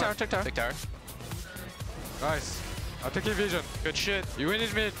tower, take tower, take tower. Take tower. Nice. I'll take your vision. Good shit. You win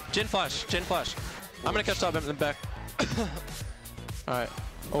it mid. Jin flash, Jin flash. I'm gonna catch top and then back. Alright.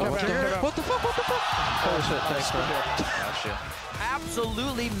 Oh, what the fuck, what the fuck? Holy shit, thanks, bro. Oh, shit.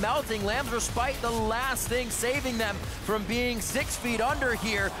 Absolutely melting. Lambs Respite, the last thing saving them from being 6 feet under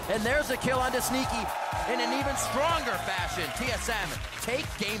here. And there's a kill onto Sneaky in an even stronger fashion. TSM take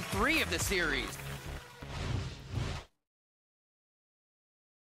game 3 of the series.